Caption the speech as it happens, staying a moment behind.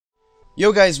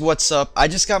Yo guys, what's up? I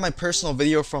just got my personal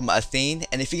video from Athene,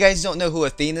 and if you guys don't know who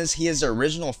Athene is, he is the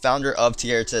original founder of To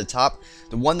Get to the Top,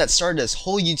 the one that started this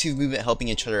whole YouTube movement helping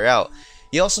each other out.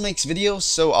 He also makes videos,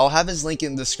 so I'll have his link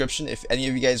in the description if any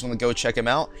of you guys want to go check him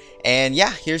out. And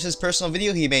yeah, here's his personal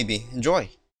video he made me. Enjoy!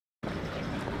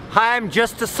 Hi, I'm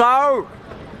just a sour.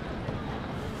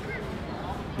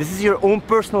 This is your own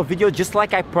personal video, just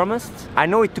like I promised. I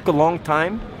know it took a long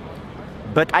time,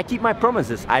 but I keep my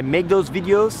promises. I make those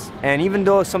videos, and even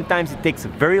though sometimes it takes a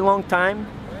very long time,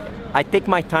 I take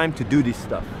my time to do this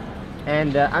stuff.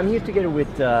 And I'm here together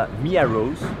with Mia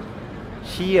Rose.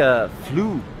 She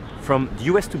flew from the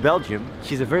US to Belgium.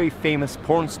 She's a very famous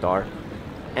porn star,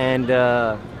 and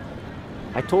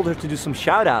I told her to do some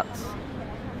shout outs.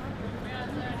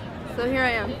 So here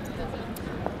I am.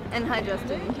 And hi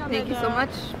Justin. Thank you so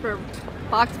much for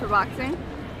boxing.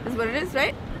 Is what it is,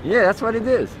 right? Yeah, that's what it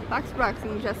is.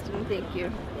 Boxing, Justin, thank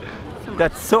you so much.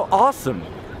 That's so awesome.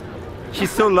 She's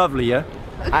so lovely, yeah?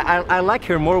 I like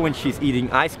her more when she's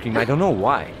eating ice cream. I don't know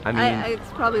why. I mean, it's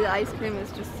probably the ice cream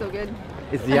is just so good.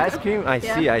 It's the ice cream?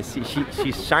 Yeah. I see.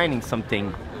 She's shining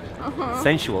something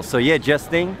sensual. So yeah,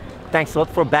 Justin, thanks a lot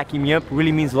for backing me up.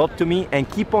 Really means a lot to me. And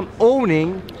keep on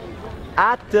owning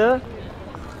at the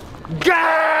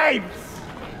games!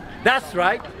 That's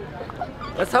right.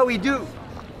 That's how we do.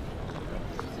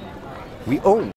 We own.